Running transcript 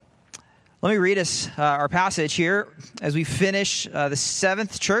Let me read us our passage here as we finish the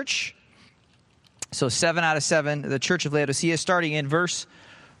seventh church. So 7 out of 7, the church of Laodicea, starting in verse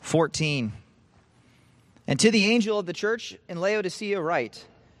 14. And to the angel of the church in Laodicea write,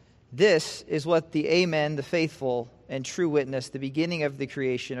 this is what the Amen, the faithful and true witness, the beginning of the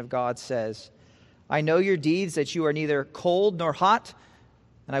creation of God says. I know your deeds, that you are neither cold nor hot,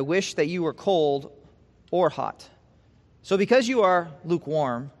 and I wish that you were cold or hot. So because you are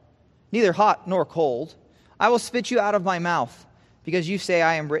lukewarm, neither hot nor cold, I will spit you out of my mouth, because you say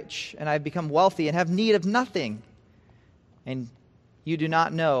I am rich, and I have become wealthy, and have need of nothing. And you do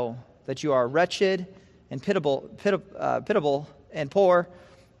not know that you are wretched and pitiable, and poor,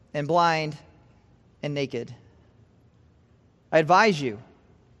 and blind, and naked. I advise you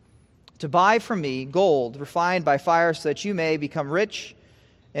to buy from me gold refined by fire, so that you may become rich,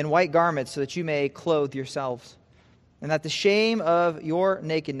 and white garments, so that you may clothe yourselves, and that the shame of your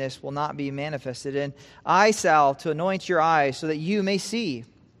nakedness will not be manifested, and eye salve to anoint your eyes, so that you may see.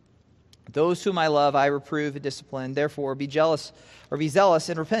 Those whom I love I reprove and discipline. Therefore be zealous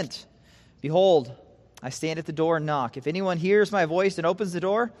and repent. Behold, I stand at the door and knock. If anyone hears my voice and opens the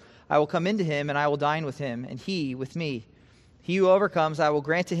door, I will come into him, and I will dine with him, and he with me. He who overcomes, I will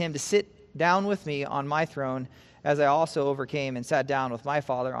grant to him to sit down with me on my throne, as I also overcame and sat down with my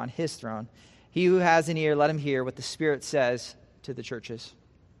Father on his throne. He who has an ear, let him hear what the Spirit says to the churches.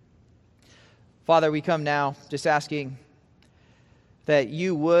 Father, we come now just asking that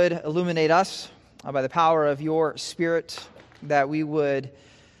you would illuminate us by the power of your Spirit, that we would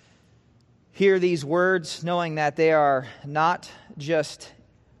hear these words, knowing that they are not just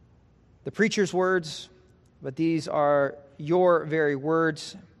the preacher's words, but these are your very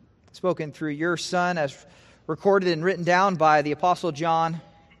words spoken through your Son, as recorded and written down by the Apostle John.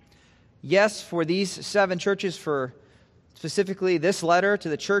 Yes, for these 7 churches, for specifically this letter to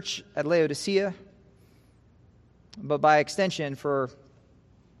the church at Laodicea, but by extension for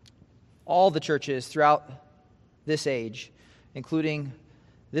all the churches throughout this age, including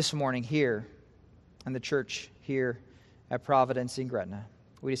this morning here and the church here at Providence in Gretna.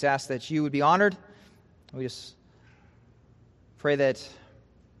 We just ask that you would be honored. We just pray that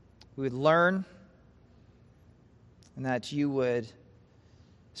we would learn and that you would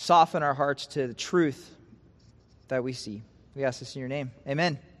soften our hearts to the truth that we see. We ask this in your name.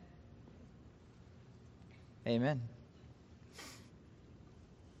 Amen. Amen.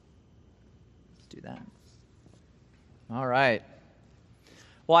 Let's do that. All right.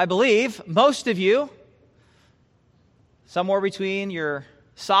 Well, I believe most of you, somewhere between your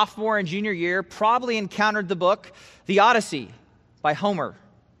sophomore and junior year, probably encountered the book, The Odyssey by Homer.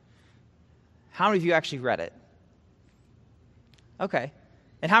 How many of you actually read it? Okay.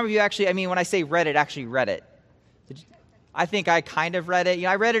 And how many of you actually, when I say read it, actually read it? I think I kind of read it.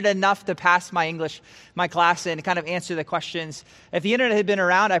 I read it enough to pass my class and kind of answer the questions. If the internet had been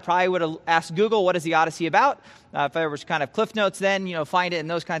around, I probably would have asked Google, what is the Odyssey about? If there was kind of Cliff Notes then, find it and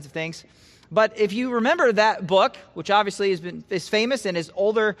those kinds of things. But if you remember that book, which obviously is famous and is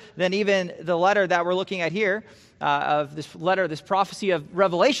older than even the letter that we're looking at here, of this letter, this prophecy of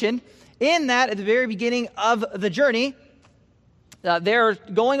Revelation, in that, at the very beginning of the journey, they're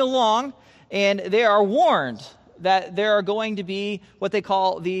going along, and they are warned that there are going to be what they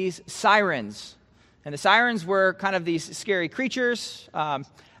call these sirens. And the sirens were kind of these scary creatures.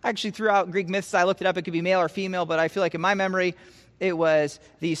 Actually, throughout Greek myths, I looked it up. It could be male or female, but I feel like in my memory, it was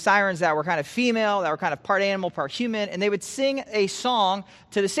these sirens that were kind of female, that were kind of part animal, part human, and they would sing a song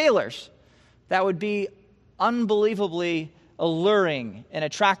to the sailors that would be unbelievably alluring and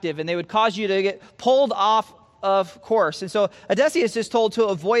attractive, and they would cause you to get pulled off of course. And so Odysseus is told to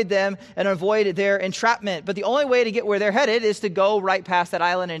avoid them and avoid their entrapment. But the only way to get where they're headed is to go right past that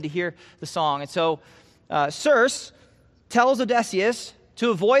island and to hear the song. And so Circe tells Odysseus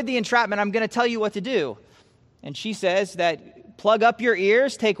to avoid the entrapment. I'm going to tell you what to do. And she says that plug up your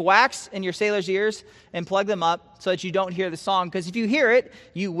ears, take wax in your sailor's ears and plug them up so that you don't hear the song. Because if you hear it,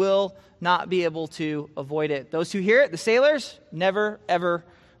 you will not be able to avoid it. Those who hear it, the sailors, never, ever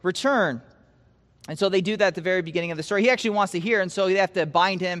return. And so they do that at the very beginning of the story. He actually wants to hear, and so they have to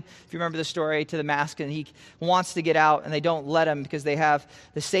bind him, if you remember the story, to the mast, and he wants to get out, and they don't let him because they have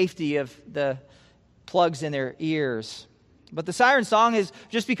the safety of the plugs in their ears. But the siren song has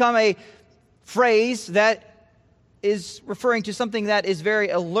just become a phrase that is referring to something that is very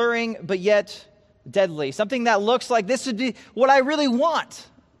alluring, but yet deadly. Something that looks like this would be what I really want.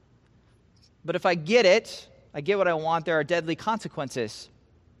 But if I get it, I get what I want, there are deadly consequences.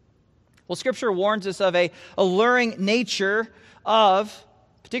 Well, Scripture warns us of a alluring nature of,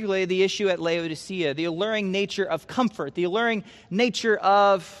 particularly the issue at Laodicea, the alluring nature of comfort, the alluring nature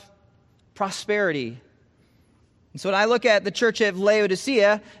of prosperity. And so when I look at the church of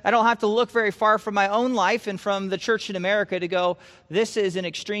Laodicea, I don't have to look very far from my own life and from the church in America to go, this is an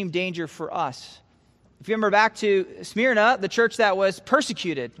extreme danger for us. If you remember back to Smyrna, the church that was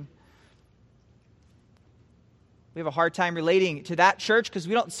persecuted, we have a hard time relating to that church because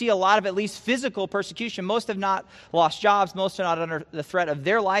we don't see a lot of at least physical persecution. Most have not lost jobs. Most are not under the threat of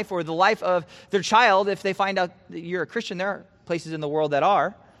their life or the life of their child. If they find out that you're a Christian, there are places in the world that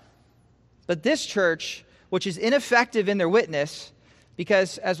are. But this church, which is ineffective in their witness,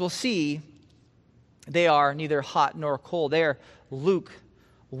 because as we'll see, they are neither hot nor cold. They are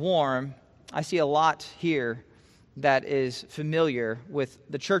lukewarm. I see a lot here that is familiar with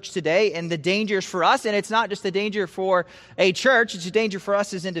the church today and the dangers for us. And it's not just a danger for a church, it's a danger for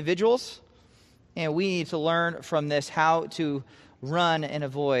us as individuals. And we need to learn from this how to run and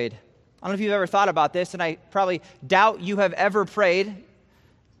avoid. I don't know if you've ever thought about this, and I probably doubt you have ever prayed,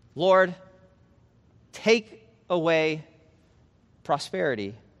 Lord, take away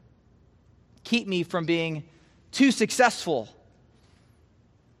prosperity. Keep me from being too successful.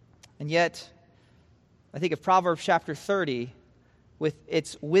 And yet, I think of Proverbs chapter 30, with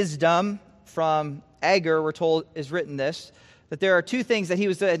its wisdom from Agur, we're told is written this, that there are two things that he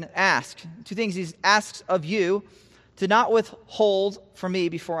was to ask. Two things he asks of you, to not withhold from me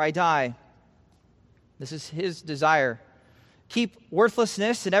before I die. This is his desire. Keep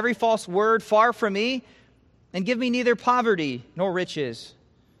worthlessness and every false word far from me, and give me neither poverty nor riches.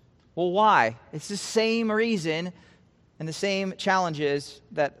 Well, why? It's the same reason and the same challenges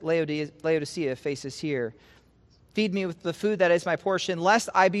that Laodicea faces here. Feed me with the food that is my portion, lest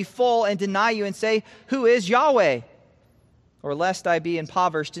I be full and deny you and say, who is Yahweh? Or lest I be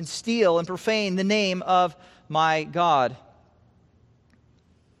impoverished and steal and profane the name of my God.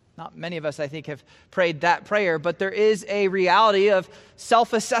 Not many of us, I think, have prayed that prayer, but there is a reality of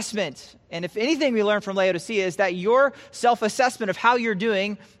self-assessment. And if anything we learn from Laodicea is that your self-assessment of how you're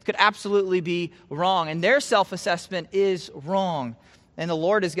doing could absolutely be wrong. And their self-assessment is wrong. And the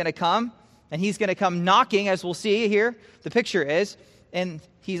Lord is going to come, and he's going to come knocking, as we'll see here, the picture is, and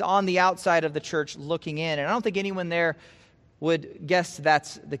he's on the outside of the church looking in. And I don't think anyone there would guess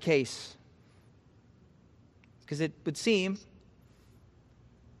that's the case. Because it would seem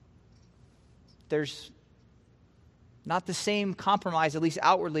there's not the same compromise, at least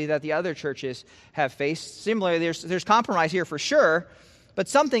outwardly, that the other churches have faced. Similarly, there's compromise here for sure, but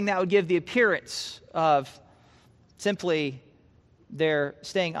something that would give the appearance of simply they're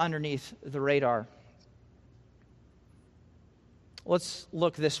staying underneath the radar. Let's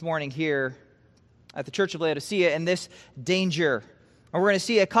look this morning here at the Church of Laodicea and this danger. And we're going to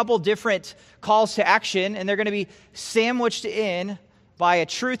see a couple different calls to action, and they're going to be sandwiched in by a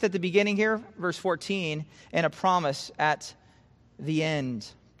truth at the beginning here, verse 14, and a promise at the end.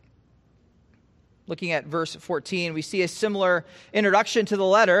 Looking at verse 14, we see a similar introduction to the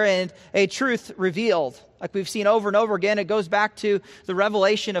letter and a truth revealed. Like we've seen over and over again, it goes back to the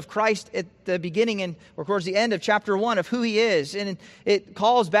revelation of Christ at the beginning and or towards the end of chapter 1 of who he is. And it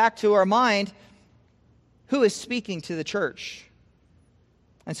calls back to our mind who is speaking to the church.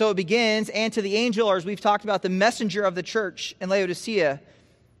 And so it begins, and to the angel, or as we've talked about, the messenger of the church in Laodicea.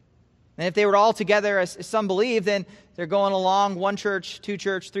 And if they were all together, as some believe, then they're going along, one church, two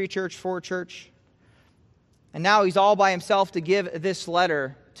church, three church, four church. And now he's all by himself to give this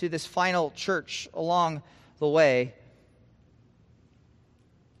letter to this final church along the way.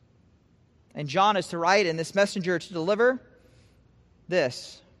 And John is to write, and this messenger to deliver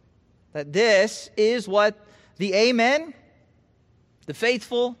this, that this is what the Amen, the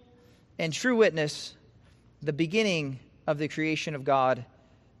faithful and true witness, the beginning of the creation of God,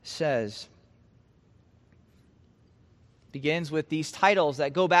 says. Begins with these titles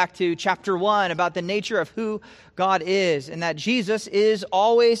that go back to chapter 1 about the nature of who God is and that Jesus is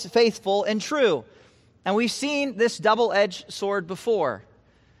always faithful and true. And we've seen this double-edged sword before.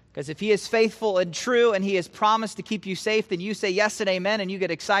 Because if he is faithful and true and he has promised to keep you safe, then you say yes and amen and you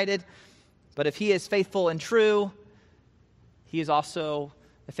get excited. But if he is faithful and true, he is also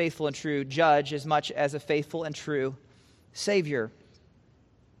a faithful and true judge as much as a faithful and true Savior.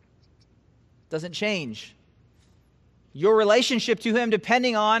 Doesn't change. Your relationship to him,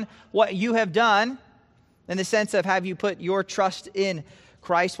 depending on what you have done, in the sense of have you put your trust in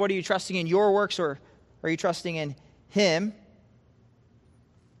Christ? What are you trusting in, your works, or are you trusting in him?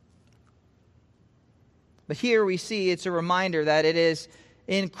 But here we see it's a reminder that it is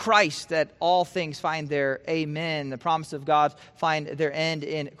in Christ that all things find their amen. The promise of God find their end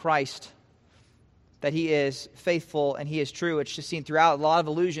in Christ. That he is faithful and he is true. It's just seen throughout a lot of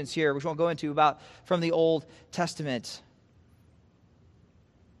allusions here, which we won't go into, about from the Old Testament.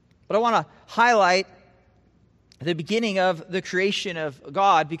 But I want to highlight the beginning of the creation of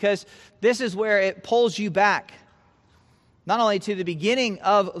God, because this is where it pulls you back, not only to the beginning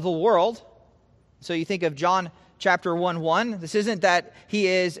of the world. So you think of John chapter 1:1. This isn't that he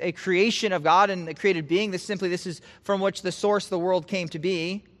is a creation of God and a created being. This is from which the source of the world came to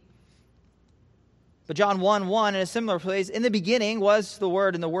be. But John 1:1, in a similar place, in the beginning was the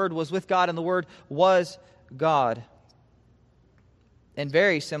Word, and the Word was with God, and the Word was God. And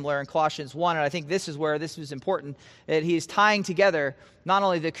very similar in Colossians 1, and I think this is where this is important, that he is tying together not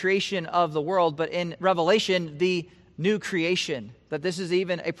only the creation of the world, but in Revelation, the new creation. That this is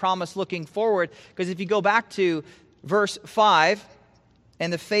even a promise looking forward, because if you go back to verse 5,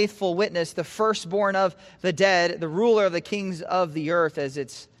 and the faithful witness, the firstborn of the dead, the ruler of the kings of the earth, as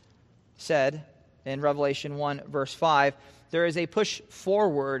it's said in Revelation 1, verse 5, there is a push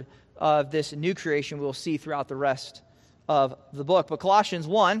forward of this new creation we'll see throughout the rest of the book. But Colossians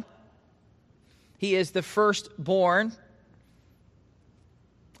 1, he is the firstborn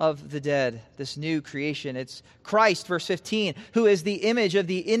of the dead, this new creation. It's Christ, verse 15, who is the image of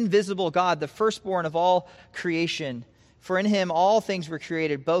the invisible God, the firstborn of all creation. For in him all things were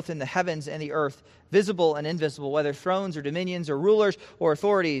created, both in the heavens and the earth, visible and invisible, whether thrones or dominions or rulers or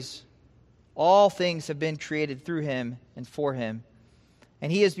authorities. All things have been created through him and for him.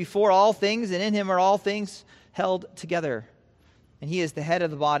 And he is before all things, and in him are all things held together. And he is the head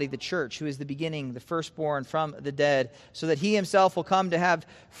of the body, the church, who is the beginning, the firstborn from the dead, so that he himself will come to have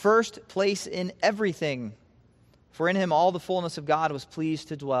first place in everything. For in him all the fullness of God was pleased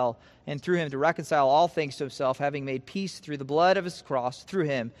to dwell, and through him to reconcile all things to himself, having made peace through the blood of his cross, through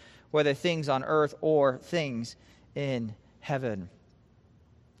him, whether things on earth or things in heaven.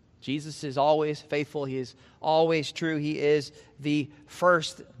 Jesus is always faithful. He is always true. He is the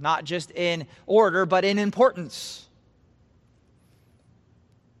first, not just in order, but in importance.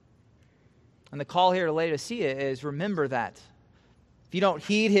 And the call here to Laodicea is, remember that. If you don't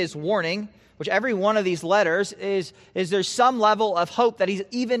heed his warning, which every one of these letters is there's some level of hope that he's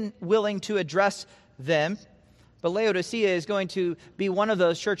even willing to address them. But Laodicea is going to be one of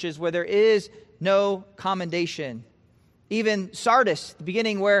those churches where there is no commendation. Even Sardis, the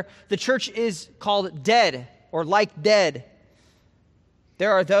beginning where the church is called dead or like dead.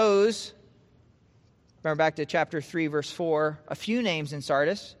 There are those, remember back to chapter 3, verse 4, a few names in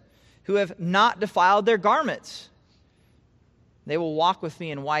Sardis, who have not defiled their garments. They will walk with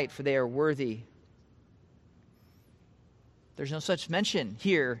me in white, for they are worthy. There's no such mention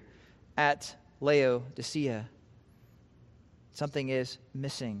here at Laodicea. Something is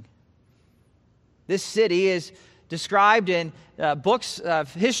missing. This city is described in books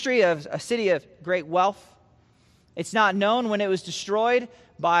of history of a city of great wealth. It's not known when it was destroyed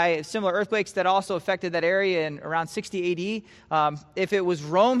by similar earthquakes that also affected that area in around 60 AD. If it was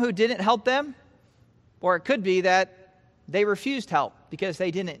Rome who didn't help them, or it could be that they refused help because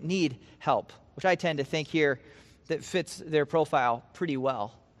they didn't need help, which I tend to think here that fits their profile pretty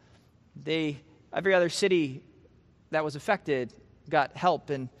well. Every other city that was affected got help,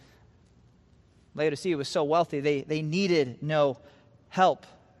 and Laodicea was so wealthy, they needed no help.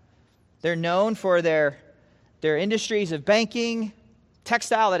 They're known for their industries of banking,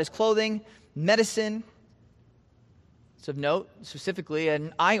 textile, that is clothing, medicine. It's of note, specifically,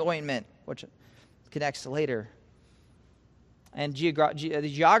 an eye ointment, which connects later. And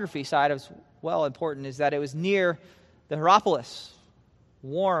the geography side is well important, is that it was near the Hierapolis,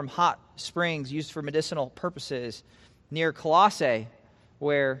 warm, hot springs used for medicinal purposes, near Colossae,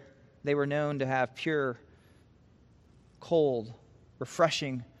 where they were known to have pure, cold,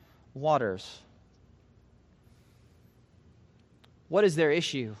 refreshing waters. What is their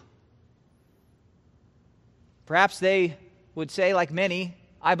issue? Perhaps they would say, like many,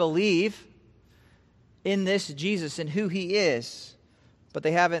 I believe in this Jesus and who he is, but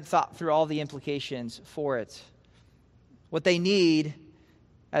they haven't thought through all the implications for it. What they need,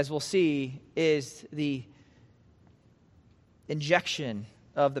 as we'll see, is the injection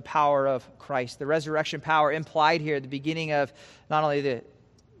of the power of Christ, the resurrection power implied here, the beginning of not only the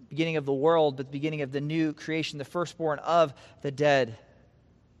beginning of the world, but the beginning of the new creation, the firstborn of the dead.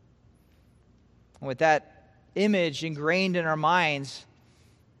 And with that image ingrained in our minds,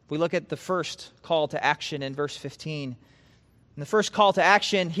 we look at the first call to action in verse 15. And the first call to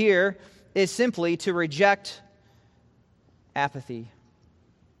action here is simply to reject apathy.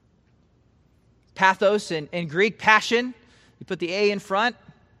 Pathos in Greek, passion. You put the A in front,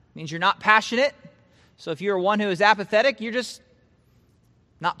 means you're not passionate. So if you're one who is apathetic, you're just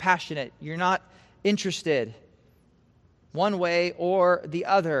not passionate. You're not interested one way or the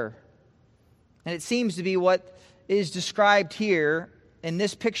other. And it seems to be what is described here in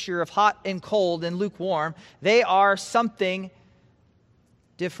this picture of hot and cold and lukewarm, they are something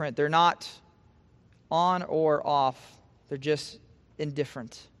different. They're not on or off. They're just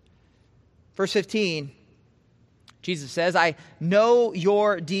indifferent. Verse 15, Jesus says, I know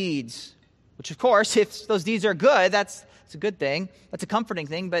your deeds. Which, of course, if those deeds are good, that's a good thing. That's a comforting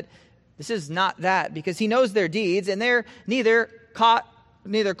thing. But this is not that, because he knows their deeds, and they're neither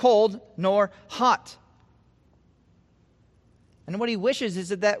cold nor hot. And what he wishes is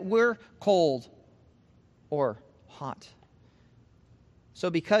that we're cold or hot. So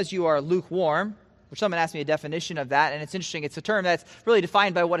because you are lukewarm, which someone asked me a definition of that, and it's interesting, it's a term that's really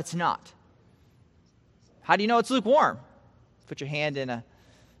defined by what it's not. How do you know it's lukewarm? Put your hand in a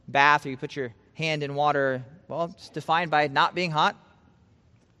bath, or you put your hand in water. Well, it's defined by not being hot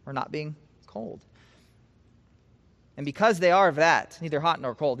or not being cold. And because they are of that, neither hot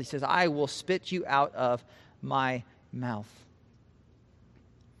nor cold, he says, I will spit you out of my mouth.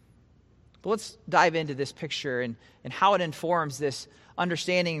 But let's dive into this picture and how it informs this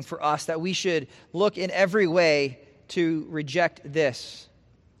understanding for us that we should look in every way to reject this.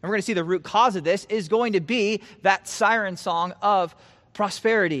 And we're going to see the root cause of this is going to be that siren song of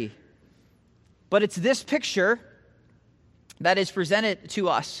prosperity. But it's this picture that is presented to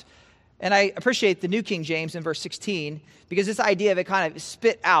us. And I appreciate the New King James in verse 16, because this idea of it kind of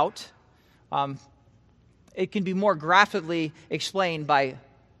spit out, it can be more graphically explained by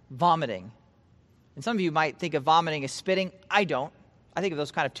vomiting. And some of you might think of vomiting as spitting. I don't. I think of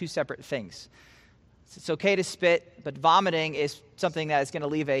those kind of two separate things. It's okay to spit, but vomiting is something that is going to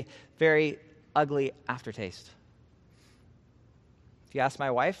leave a very ugly aftertaste. If you ask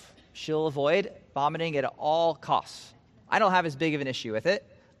my wife, she'll avoid vomiting at all costs. I don't have as big of an issue with it.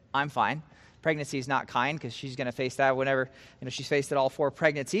 I'm fine. Pregnancy is not kind, because she's going to face that whenever, she's faced it all 4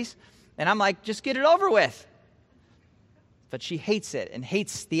 pregnancies. And I'm like, just get it over with. But she hates it and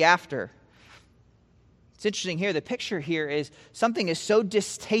hates the after. It's interesting here. The picture here is something is so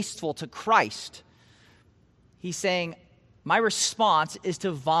distasteful to Christ. He's saying, my response is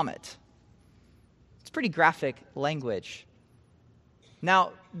to vomit. It's pretty graphic language.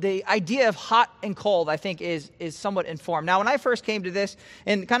 Now, the idea of hot and cold, I think, is somewhat informed. Now, when I first came to this,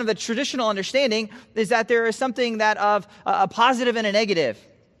 and kind of the traditional understanding is that there is something that of a positive and a negative.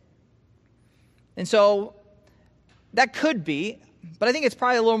 And so that could be, but I think it's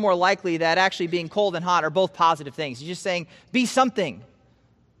probably a little more likely that actually being cold and hot are both positive things. He's just saying, be something.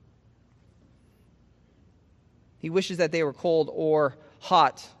 He wishes that they were cold or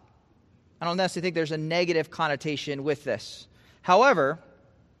hot. I don't necessarily think there's a negative connotation with this. However,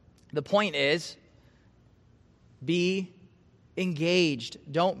 the point is, be engaged.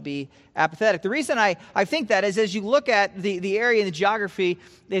 Don't be apathetic. The reason I think that is, as you look at the area and the geography,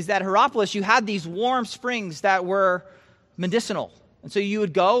 is that Hierapolis, you had these warm springs that were medicinal. And so you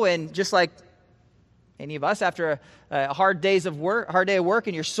would go, and just like any of us, after a hard day of work,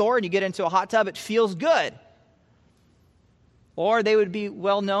 and you're sore and you get into a hot tub, it feels good. Or they would be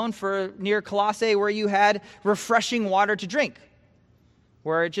well known for near Colossae, where you had refreshing water to drink.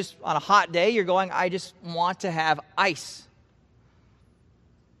 Where just on a hot day, you're going, I just want to have ice.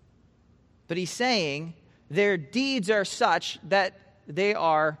 But he's saying their deeds are such that they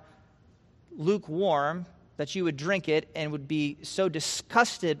are lukewarm, that you would drink it and would be so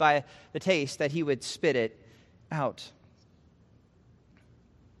disgusted by the taste that he would spit it out.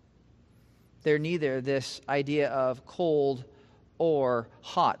 They're neither this idea of cold or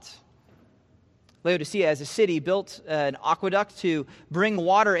hot. Laodicea, as a city, built an aqueduct to bring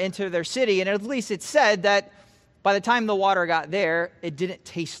water into their city, and at least it said that by the time the water got there, it didn't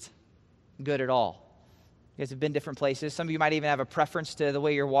taste good at all. You guys have been different places. Some of you might even have a preference to the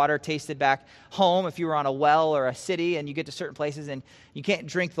way your water tasted back home. If you were on a well or a city and you get to certain places and you can't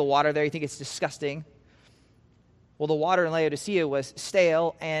drink the water there, you think it's disgusting. Well, the water in Laodicea was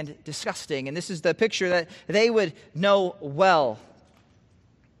stale and disgusting, and this is the picture that they would know well.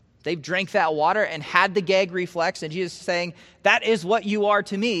 They drank that water and had the gag reflex, and Jesus is saying, that is what you are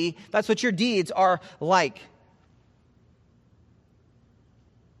to me. That's what your deeds are like.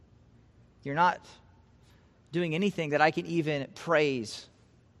 You're not doing anything that I can even praise.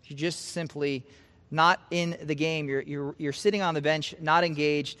 You're just simply not in the game. You're sitting on the bench, not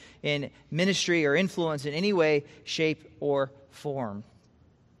engaged in ministry or influence in any way, shape, or form.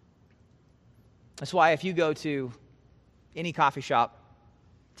 That's why if you go to any coffee shop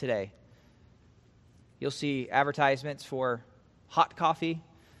today, you'll see advertisements for hot coffee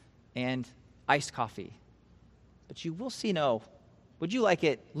and iced coffee. But you will see no. Would you like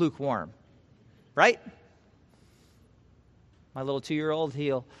it lukewarm? Right? My little 2-year-old,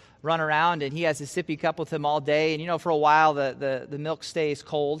 he'll run around and he has his sippy cup with him all day. And for a while the milk stays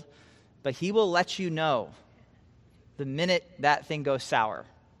cold. But he will let you know the minute that thing goes sour.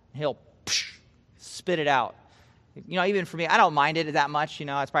 He'll spit it out. Even for me, I don't mind it that much.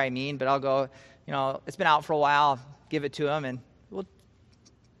 It's probably mean, but I'll go, it's been out for a while, give it to him, and we'll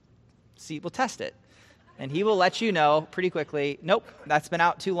test it. And he will let you know pretty quickly, nope, that's been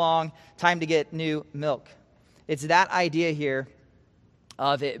out too long, time to get new milk. It's that idea here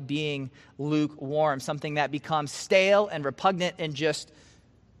of it being lukewarm, something that becomes stale and repugnant and just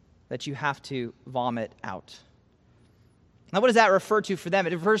that you have to vomit out. Now, what does that refer to for them?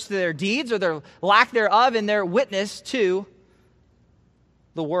 It refers to their deeds or their lack thereof in their witness to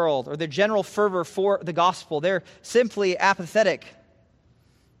the world or their general fervor for the gospel. They're simply apathetic.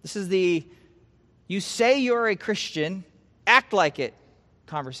 This is the you say you're a Christian, act like it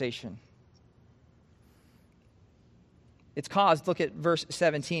conversation. It's caused, look at verse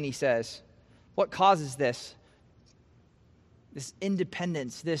 17, he says. What causes this? This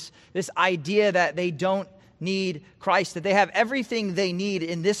independence, this idea that they don't need Christ, that they have everything they need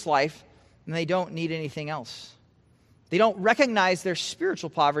in this life and they don't need anything else. They don't recognize their spiritual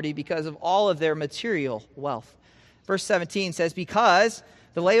poverty because of all of their material wealth. Verse 17 says, because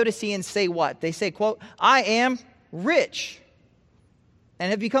the Laodiceans say what? They say, quote, I am rich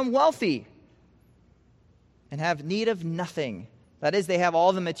and have become wealthy and have need of nothing. That is, they have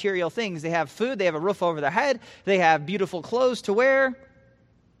all the material things. They have food, they have a roof over their head, they have beautiful clothes to wear.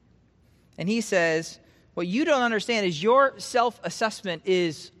 And he says, what you don't understand is your self-assessment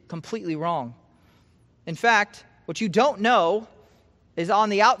is completely wrong. In fact, what you don't know is on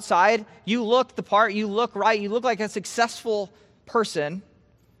the outside, you look the part, you look right, you look like a successful person.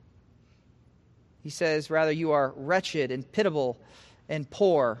 He says, rather, you are wretched and pitiable and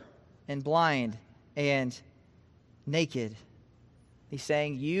poor and blind and naked. He's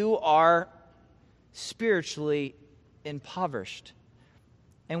saying you are spiritually impoverished.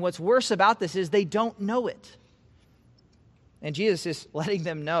 And what's worse about this is they don't know it. And Jesus is letting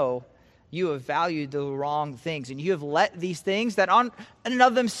them know you have valued the wrong things. And you have let these things that are in and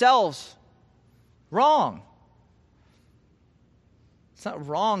of themselves wrong. It's not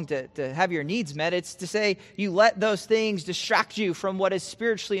wrong to have your needs met. It's to say you let those things distract you from what is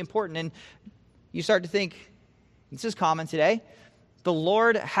spiritually important. And you start to think, this is common today, the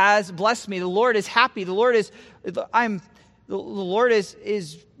Lord has blessed me. The Lord is happy. The Lord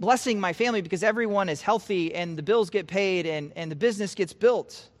is blessing my family because everyone is healthy and the bills get paid and the business gets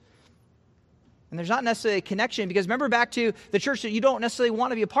built. And there's not necessarily a connection because remember back to the church that you don't necessarily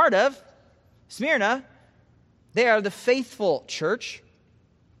want to be a part of, Smyrna. They are the faithful church,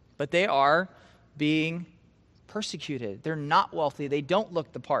 but they are being persecuted. They're not wealthy. They don't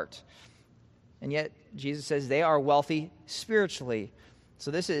look the part. And yet Jesus says they are wealthy spiritually.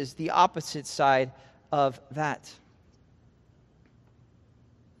 So this is the opposite side of that.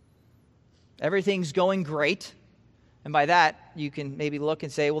 Everything's going great. And by that, you can maybe look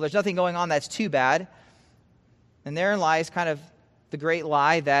and say, well, there's nothing going on that's too bad. And therein lies kind of the great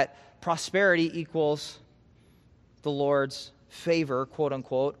lie that prosperity equals the Lord's favor, quote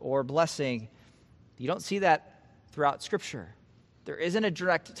unquote, or blessing. You don't see that throughout Scripture. There isn't a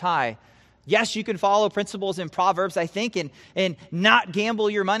direct tie. Yes, you can follow principles in Proverbs, I think, and not gamble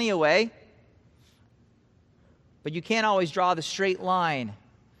your money away. But you can't always draw the straight line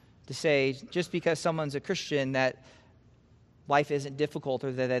to say just because someone's a Christian that life isn't difficult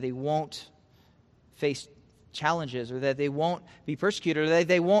or that they won't face challenges or that they won't be persecuted or that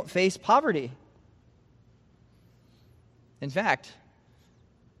they won't face poverty. In fact,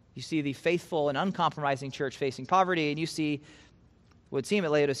 you see the faithful and uncompromising church facing poverty, and you see what would seem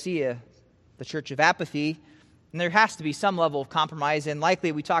at Laodicea, the church of apathy, and there has to be some level of compromise, and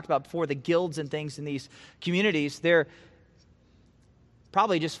likely we talked about before the guilds and things in these communities, they're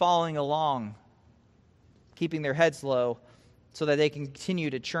probably just following along, keeping their heads low so that they can continue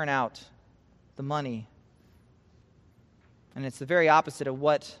to churn out the money. And it's the very opposite of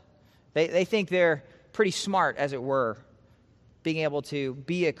what they think they're pretty smart, as it were, being able to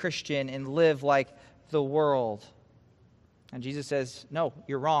be a Christian and live like the world. And Jesus says, no,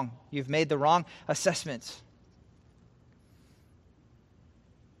 you're wrong. You've made the wrong assessments.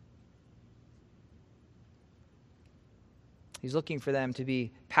 He's looking for them to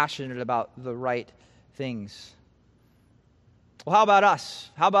be passionate about the right things. Well, how about us?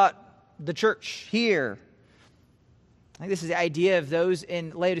 How about the church here? I think this is the idea of those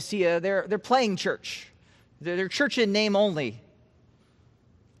in Laodicea. They're playing church. They're church in name only.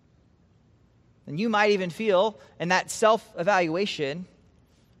 And you might even feel in that self-evaluation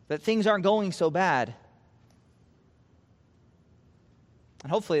that things aren't going so bad.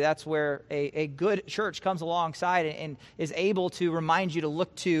 And hopefully that's where a good church comes alongside and is able to remind you to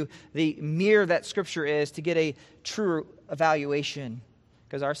look to the mirror that Scripture is to get a true evaluation,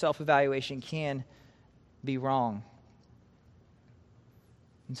 because our self-evaluation can be wrong.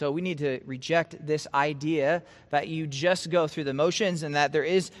 And so we need to reject this idea that you just go through the motions and that there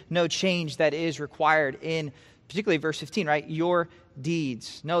is no change that is required in, particularly verse 15, right? Your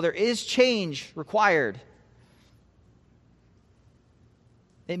deeds. No, there is change required.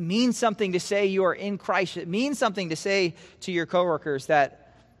 It means something to say you are in Christ. It means something to say to your coworkers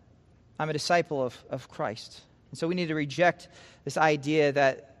that I'm a disciple of Christ. And so we need to reject this idea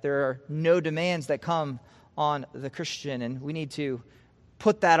that there are no demands that come on the Christian, and we need to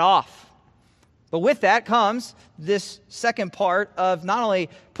put that off. But with that comes this second part of not only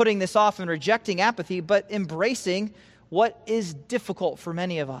putting this off and rejecting apathy, but embracing what is difficult for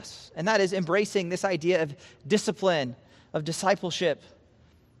many of us. And that is embracing this idea of discipline, of discipleship.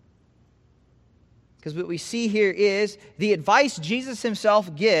 Because what we see here is the advice Jesus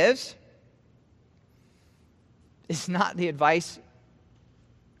himself gives is not the advice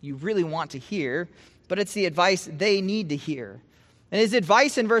you really want to hear, but it's the advice they need to hear. And his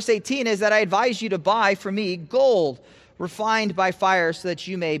advice in verse 18 is that I advise you to buy for me gold refined by fire so that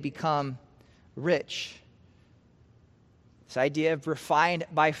you may become rich. This idea of refined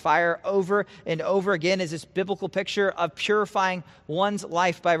by fire over and over again is this biblical picture of purifying one's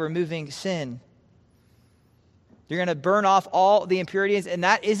life by removing sin. You're going to burn off all the impurities, and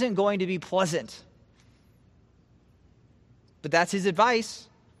that isn't going to be pleasant. But that's his advice.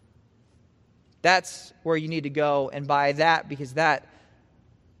 That's where you need to go and buy that, because that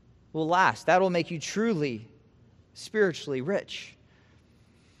will last. That will make you truly spiritually rich.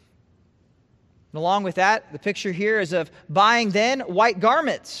 And along with that, the picture here is of buying then white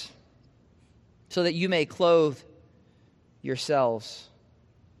garments so that you may clothe yourselves.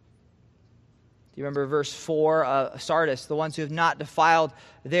 Do you remember verse 4, Sardis, the ones who have not defiled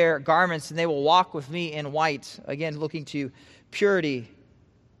their garments, and they will walk with me in white, again looking to purity.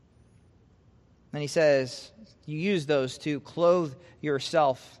 And he says, you use those to clothe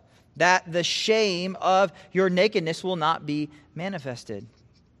yourself, that the shame of your nakedness will not be manifested.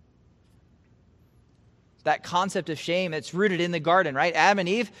 That concept of shame, it's rooted in the garden, right? Adam and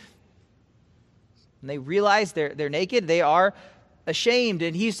Eve, when they realize they're naked, they are ashamed.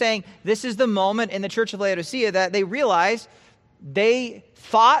 And he's saying this is the moment in the church of Laodicea that they realize they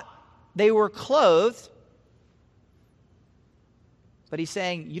thought they were clothed, but he's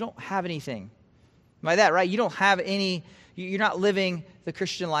saying you don't have anything. By that, right? You don't have any, you're not living the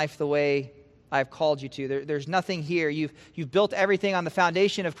Christian life the way I've called you to. There's nothing here. You've built everything on the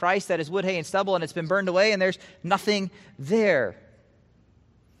foundation of Christ that is wood, hay, and stubble, and it's been burned away, and there's nothing there.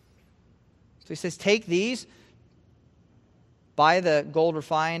 So he says, take these, buy the gold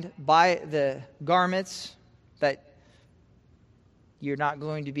refined, buy the garments that you're not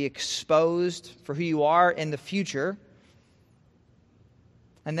going to be exposed for who you are in the future.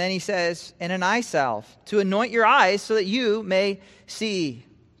 And then he says, and an eye salve to anoint your eyes so that you may see.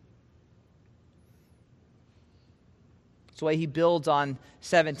 That's the way he builds on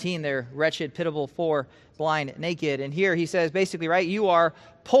 17. They're wretched, pitiable, poor, blind, naked. And here he says basically, right, you are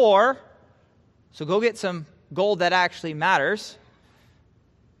poor, so go get some gold that actually matters.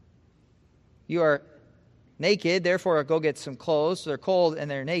 You are naked, therefore go get some clothes. So they're cold and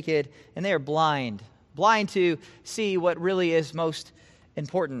they're naked, and they are blind. Blind to see what really is most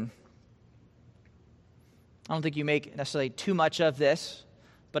important. I don't think you make necessarily too much of this,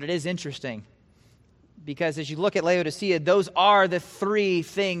 but it is interesting. Because as you look at Laodicea, those are the three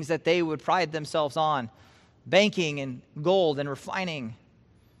things that they would pride themselves on. Banking and gold and refining.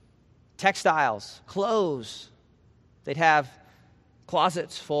 Textiles, clothes. They'd have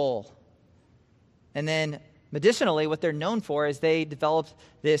closets full. And then medicinally, what they're known for is they developed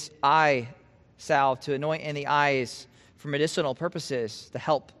this eye salve to anoint in the eyes for medicinal purposes, to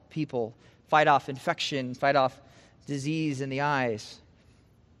help people fight off infection, fight off disease in the eyes.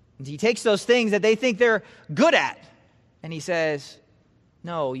 And he takes those things that they think they're good at, and he says,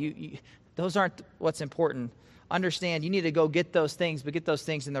 no, those aren't what's important. Understand, you need to go get those things, but get those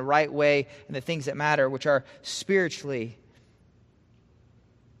things in the right way, and the things that matter, which are spiritually.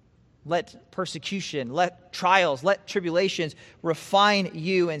 Let persecution, let trials, let tribulations refine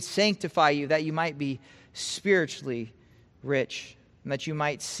you and sanctify you, that you might be spiritually rich, and that you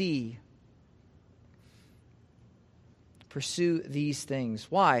might see. Pursue these things.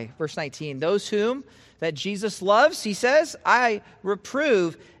 Why? Verse 19, those whom that Jesus loves, he says, I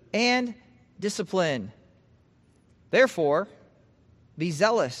reprove and discipline. Therefore, be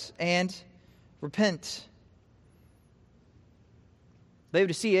zealous and repent.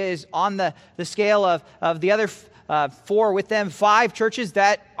 Laodicea is on the scale of the other 4 with them, 5 churches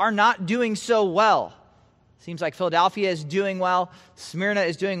that are not doing so well. Seems like Philadelphia is doing well. Smyrna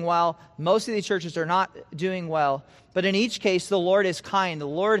is doing well. Most of these churches are not doing well. But in each case, the Lord is kind. The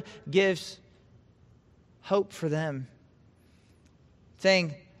Lord gives hope for them,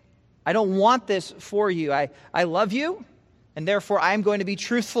 saying, I don't want this for you. I love you, and therefore I am going to be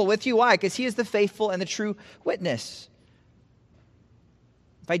truthful with you. Why? Because he is the faithful and the true witness.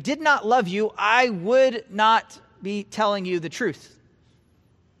 If I did not love you, I would not be telling you the truth.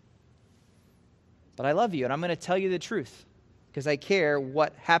 But I love you, and I'm going to tell you the truth because I care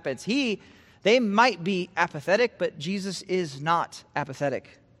what happens. They might be apathetic, but Jesus is not apathetic.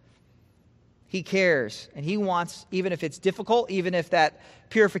 He cares, and he wants, even if it's difficult, even if that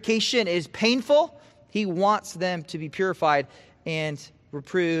purification is painful, he wants them to be purified and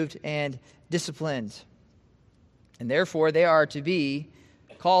reproved and disciplined. And therefore, they are to be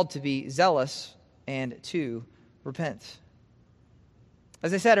called to be zealous and to repent.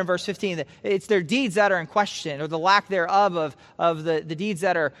 As I said in verse 15, it's their deeds that are in question, or the lack thereof of the deeds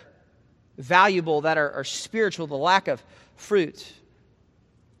that are valuable, that are spiritual, the lack of fruit.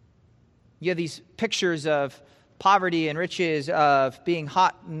 You have these pictures of poverty and riches, of being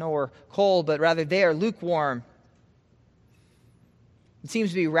hot nor cold, but rather they are lukewarm. It seems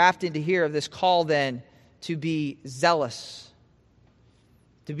to be wrapped into here of this call then to be zealous,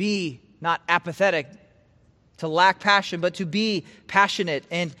 to be not apathetic, to lack passion, but to be passionate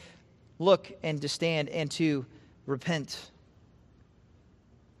and look and to stand and to repent.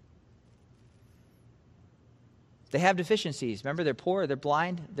 They have deficiencies. Remember, they're poor, they're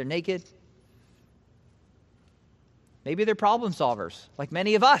blind, they're naked. Maybe they're problem solvers, like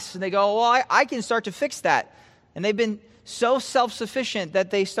many of us. And they go, well, I can start to fix that. And they've been so self-sufficient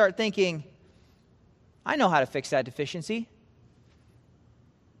that they start thinking, I know how to fix that deficiency.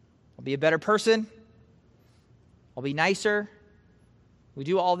 I'll be a better person. I'll be nicer. We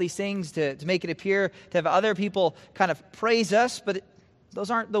do all these things to make it appear, to have other people kind of praise us, but those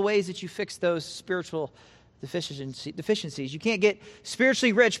aren't the ways that you fix those spiritual deficiencies. You can't get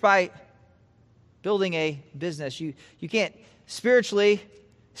spiritually rich by building a business. You can't spiritually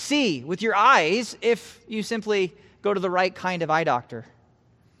see with your eyes if you simply go to the right kind of eye doctor.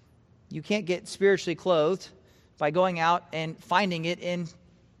 You can't get spiritually clothed by going out and finding it in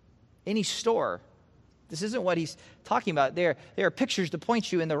any store. This isn't what he's talking about. There are pictures to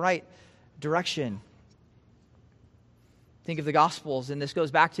point you in the right direction. Think of the Gospels, and this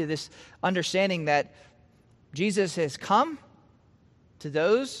goes back to this understanding that Jesus has come to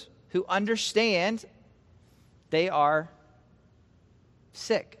those who understand they are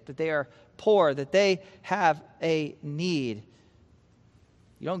sick, that they are poor, that they have a need.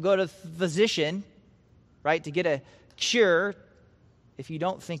 You don't go to the physician, right, to get a cure if you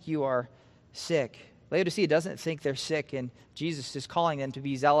don't think you are sick. Laodicea doesn't think they're sick, and Jesus is calling them to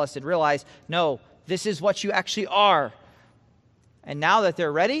be zealous and realize, no, this is what you actually are. And now that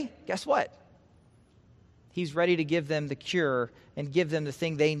they're ready, guess what? He's ready to give them the cure and give them the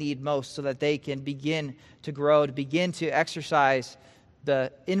thing they need most so that they can begin to grow, to begin to exercise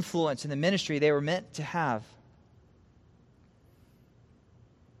the influence and the ministry they were meant to have.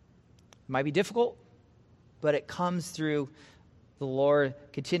 It might be difficult, but it comes through the Lord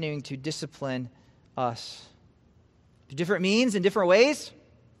continuing to discipline us. Through different means and different ways,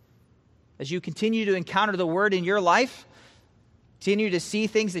 as you continue to encounter the Word in your life, continue to see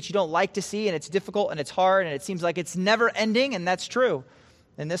things that you don't like to see, and it's difficult and it's hard and it seems like it's never ending, and that's true.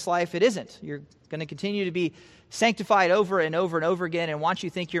 In this life, it isn't. You're going to continue to be sanctified over and over and over again, and once you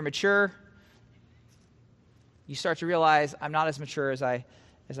think you're mature, you start to realize, I'm not as mature as I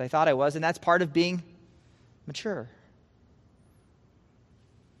thought I was, and that's part of being mature.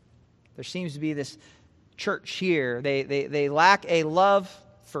 There seems to be this church here. They lack a love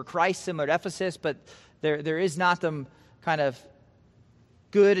for Christ similar to Ephesus, but there is not the kind of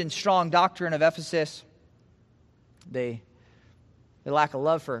good and strong doctrine of Ephesus. They lack a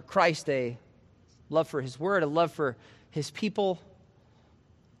love for Christ, a love for His Word, a love for His people.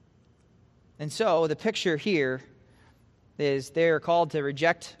 And so the picture here is they're called to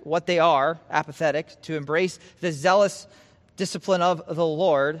reject what they are, apathetic, to embrace the zealous discipline of the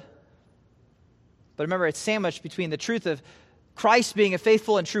Lord. But remember, it's sandwiched between the truth of Christ being a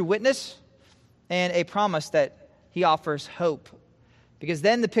faithful and true witness and a promise that He offers hope. Because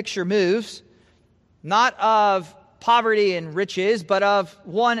then the picture moves, not of poverty and riches, but of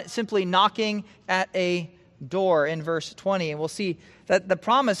one simply knocking at a door in verse 20. And we'll see that the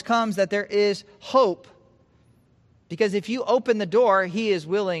promise comes that there is hope. Because if you open the door, He is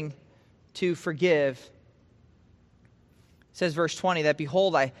willing to forgive. says verse 20, that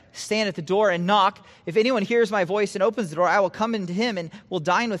behold, I stand at the door and knock. If anyone hears my voice and opens the door, I will come into him and will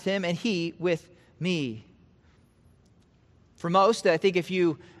dine with him and he with me. For most, I think if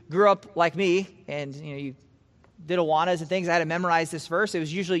you grew up like me and you did Awanas and things, I had to memorize this verse. It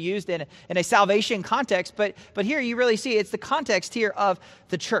was usually used in a salvation context, but here you really see it's the context here of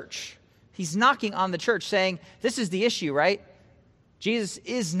the church. He's knocking on the church saying, this is the issue, right? Jesus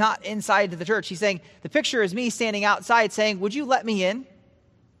is not inside the church. He's saying, the picture is me standing outside saying, would you let me in?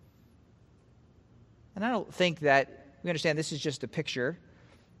 And I don't think that we understand this is just a picture.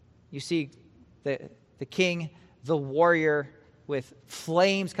 You see the king, the warrior with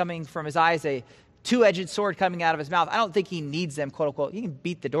flames coming from his eyes, a two-edged sword coming out of his mouth. I don't think he needs them, quote unquote. He can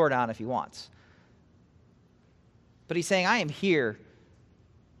beat the door down if he wants. But he's saying, I am here.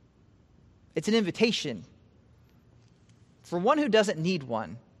 It's an invitation for one who doesn't need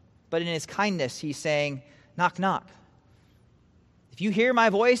one, but in his kindness, he's saying, knock, knock. If you hear my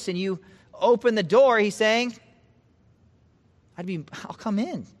voice and you open the door, he's saying, I'll come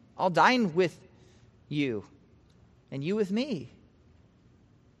in. I'll dine with you and you with me.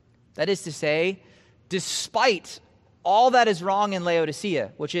 That is to say, despite all that is wrong in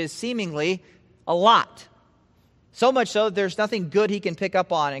Laodicea, which is seemingly a lot, so much so that there's nothing good he can pick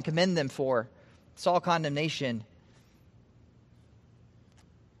up on and commend them for. It's all condemnation.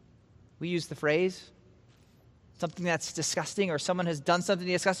 We use the phrase, something that's disgusting or someone has done something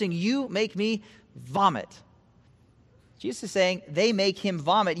disgusting, you make me vomit. Jesus is saying they make him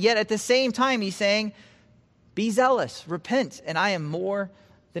vomit. Yet at the same time, he's saying, be zealous, repent, and I am more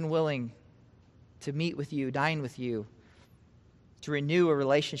than willing to meet with you, dine with you, to renew a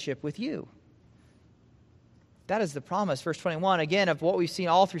relationship with you. That is the promise, verse 21, again, of what we've seen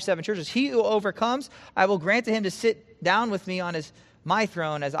all through 7 churches. He who overcomes, I will grant to him to sit down with me on my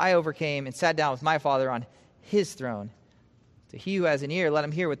throne as I overcame and sat down with my Father on his throne. To he who has an ear, let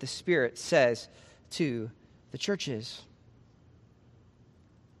him hear what the Spirit says to the churches.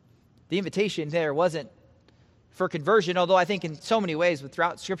 The invitation there wasn't for conversion, although I think in so many ways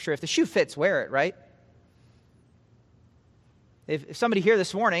throughout Scripture, if the shoe fits, wear it, right? If somebody here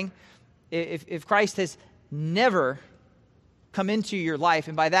this morning, if Christ has never come into your life,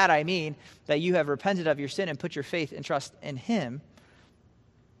 and by that I mean that you have repented of your sin and put your faith and trust in him,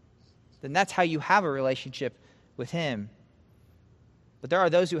 then that's how you have a relationship with him. But there are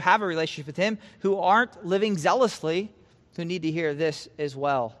those who have a relationship with him who aren't living zealously, who need to hear this as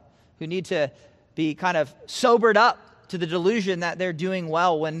well, who need to be kind of sobered up to the delusion that they're doing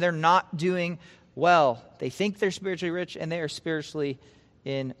well when they're not doing well. They think they're spiritually rich and they are spiritually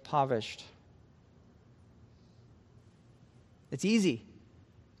impoverished. It's easy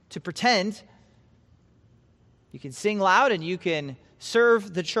to pretend. You can sing loud and you can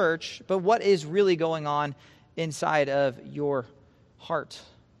serve the church, but what is really going on inside of your heart?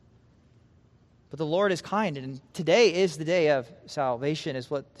 But the Lord is kind, and today is the day of salvation, is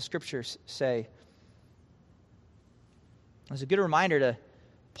what the Scriptures say. It's a good reminder to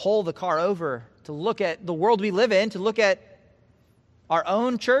pull the car over, to look at the world we live in, to look at our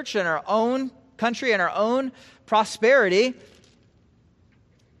own church and our own country and our own prosperity.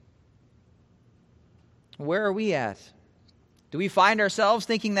 Where are we at? Do we find ourselves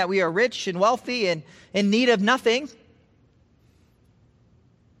thinking that we are rich and wealthy and in need of nothing?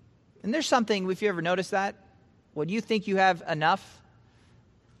 And there's something, if you ever notice that, when you think you have enough,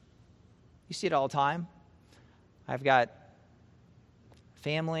 you see it all the time. I've got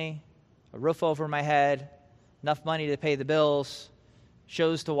family, a roof over my head, enough money to pay the bills,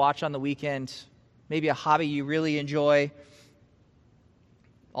 shows to watch on the weekend, maybe a hobby you really enjoy.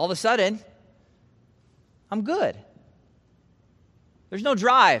 All of a sudden, I'm good. There's no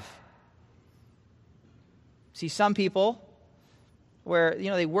drive. See, some people where,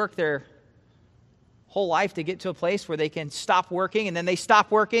 they work their whole life to get to a place where they can stop working, and then they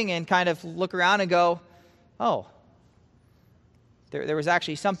stop working and kind of look around and go, oh, there was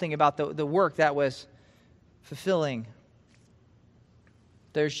actually something about the work that was fulfilling.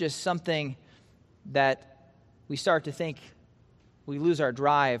 There's just something that we start to think we lose our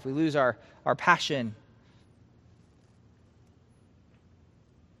drive, we lose our passion.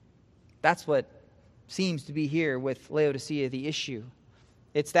 That's what seems to be here with Laodicea, the issue.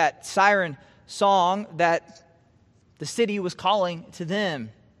 It's that siren song that the city was calling to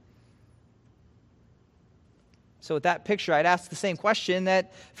them. So with that picture, I'd ask the same question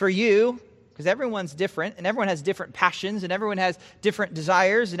that for you, because everyone's different, and everyone has different passions, and everyone has different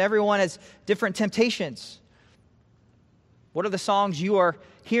desires, and everyone has different temptations. What are the songs you are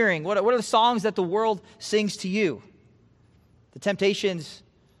hearing? What are the songs that the world sings to you? The temptations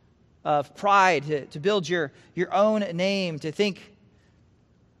of pride, to build your own name, to think,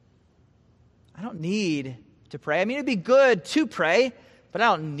 I don't need to pray. I mean, it'd be good to pray, but I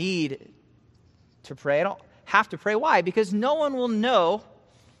don't need to pray. I don't have to pray. Why? Because no one will know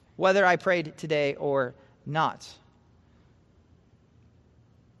whether I prayed today or not.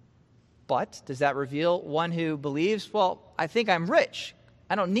 But does that reveal one who believes, well, I think I'm rich,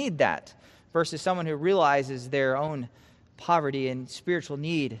 I don't need that, versus someone who realizes their own poverty and spiritual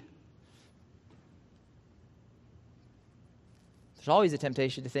need? There's always a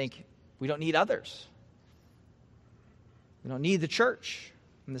temptation to think we don't need others. We don't need the church.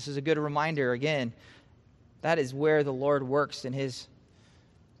 And this is a good reminder, again, that is where the Lord works in his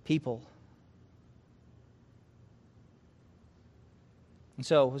people. And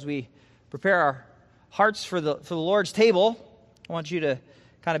so as we prepare our hearts for the Lord's table, I want you to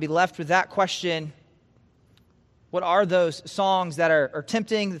kind of be left with that question. What are those songs that are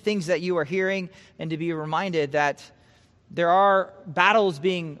tempting, the things that you are hearing, and to be reminded that there are battles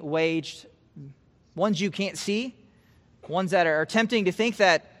being waged, ones you can't see, ones that are tempting to think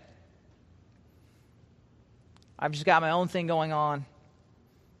that I've just got my own thing going on,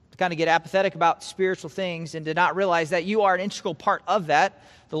 to kind of get apathetic about spiritual things and to not realize that you are an integral part of that.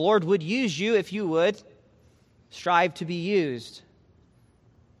 The Lord would use you if you would strive to be used.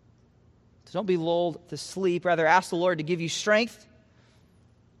 So don't be lulled to sleep. Rather, ask the Lord to give you strength.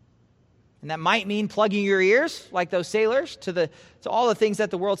 And that might mean plugging your ears, like those sailors, to all the things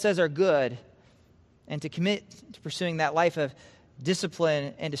that the world says are good, and to commit to pursuing that life of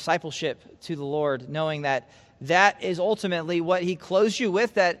discipline and discipleship to the Lord, knowing that that is ultimately what he clothes you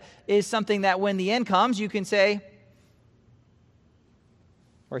with. That is something that when the end comes, you can say,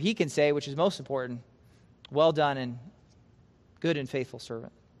 or he can say, which is most important, well done and good and faithful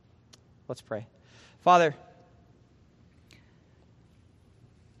servant. Let's pray. Father,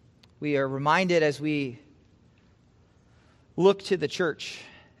 we are reminded as we look to the church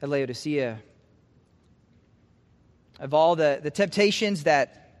at Laodicea of all the temptations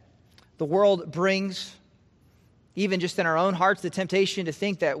that the world brings, even just in our own hearts, the temptation to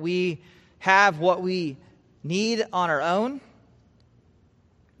think that we have what we need on our own,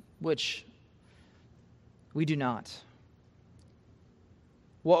 which we do not.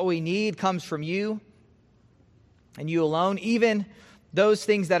 What we need comes from you and you alone. Even those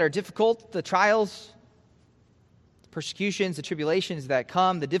things that are difficult, the trials, the persecutions, the tribulations that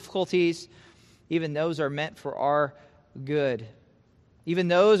come, the difficulties, even those are meant for our good. Even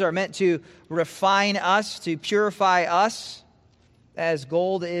those are meant to refine us, to purify us, as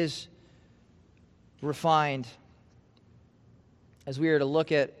gold is refined. As we are to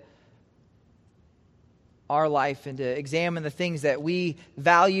look at our life and to examine the things that we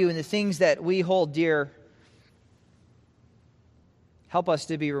value and the things that we hold dear, help us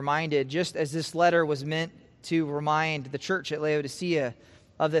to be reminded, just as this letter was meant to remind the church at Laodicea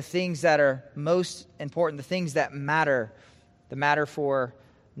of the things that are most important, the things that matter for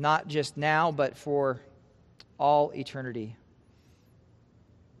not just now, but for all eternity.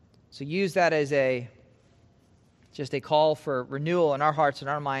 So use that as just a call for renewal in our hearts and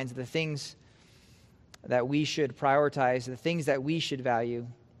our minds, the things that we should prioritize, the things that we should value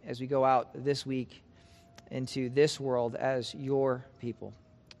as we go out this week into this world as your people.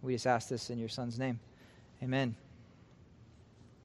 We just ask this in your Son's name. Amen.